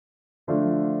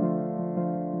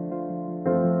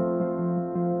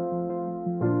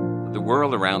The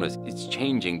world around us is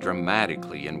changing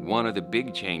dramatically, and one of the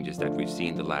big changes that we've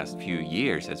seen the last few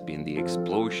years has been the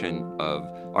explosion of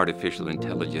artificial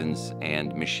intelligence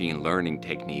and machine learning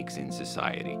techniques in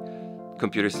society.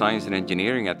 Computer science and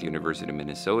engineering at the University of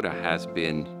Minnesota has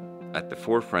been at the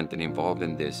forefront and involved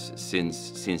in this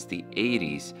since the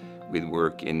 80s with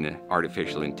work in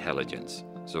artificial intelligence.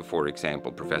 So for example,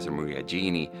 Professor Maria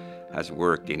Gini has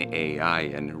worked in AI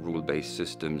and rule-based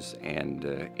systems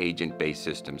and agent-based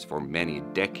systems for many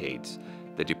decades.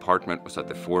 The department was at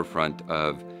the forefront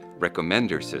of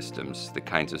recommender systems, the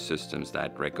kinds of systems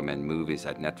that recommend movies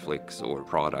at Netflix or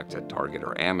products at Target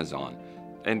or Amazon.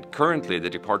 And currently the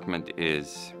department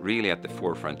is really at the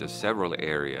forefront of several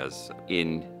areas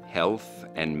in health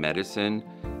and medicine,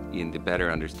 in the better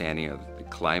understanding of the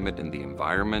climate and the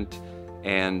environment,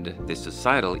 and the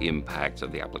societal impacts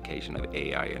of the application of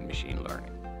AI and machine learning.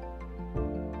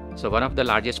 So one of the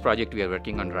largest projects we are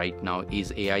working on right now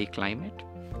is AI Climate.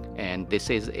 And this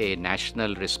is a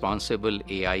national responsible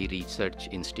AI research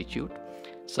institute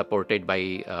supported by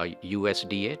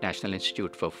USDA, National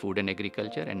Institute for Food and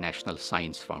Agriculture, and National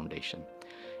Science Foundation.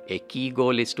 A key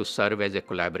goal is to serve as a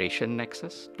collaboration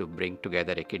nexus to bring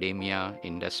together academia,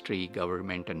 industry,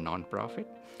 government, and nonprofit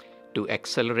to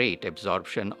accelerate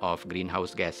absorption of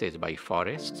greenhouse gases by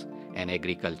forests and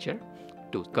agriculture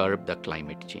to curb the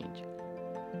climate change.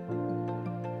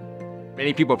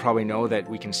 Many people probably know that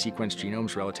we can sequence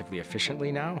genomes relatively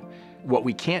efficiently now. What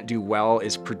we can't do well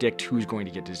is predict who's going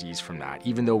to get disease from that,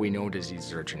 even though we know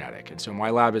diseases are genetic. And so my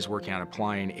lab is working on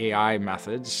applying AI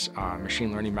methods,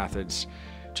 machine learning methods,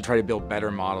 to try to build better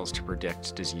models to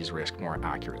predict disease risk more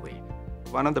accurately.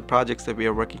 One of the projects that we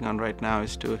are working on right now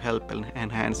is to help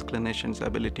enhance clinicians'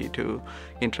 ability to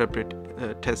interpret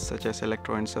tests such as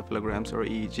electroencephalograms or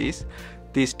EEGs.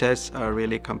 These tests are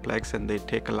really complex and they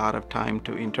take a lot of time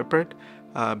to interpret.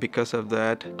 Because of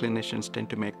that, clinicians tend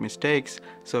to make mistakes.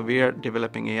 So we are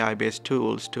developing AI-based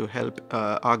tools to help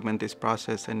augment this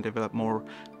process and develop more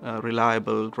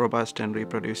reliable, robust, and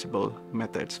reproducible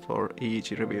methods for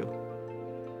EEG review.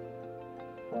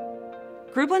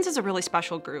 Groublins is a really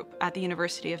special group at the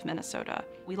University of Minnesota.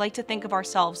 We like to think of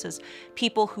ourselves as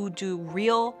people who do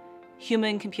real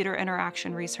human-computer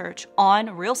interaction research on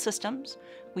real systems.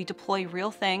 We deploy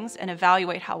real things and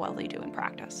evaluate how well they do in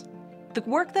practice. The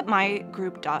work that my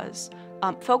group does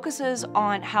focuses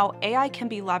on how AI can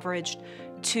be leveraged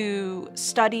to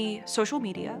study social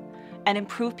media and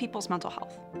improve people's mental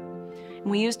health.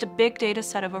 We used a big data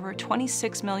set of over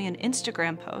 26 million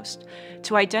Instagram posts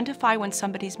to identify when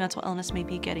somebody's mental illness may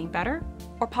be getting better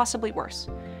or possibly worse.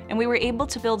 And we were able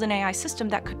to build an AI system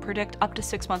that could predict up to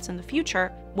 6 months in the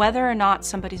future whether or not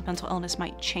somebody's mental illness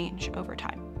might change over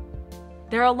time.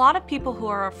 There are a lot of people who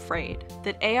are afraid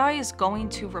that AI is going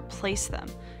to replace them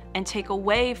and take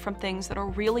away from things that are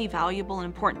really valuable and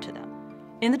important to them.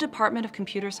 In the Department of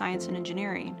Computer Science and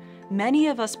Engineering, many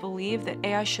of us believe that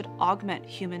AI should augment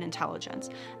human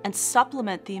intelligence and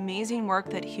supplement the amazing work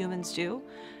that humans do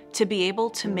to be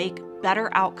able to make better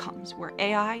outcomes where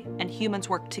AI and humans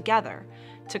work together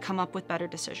to come up with better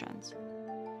decisions.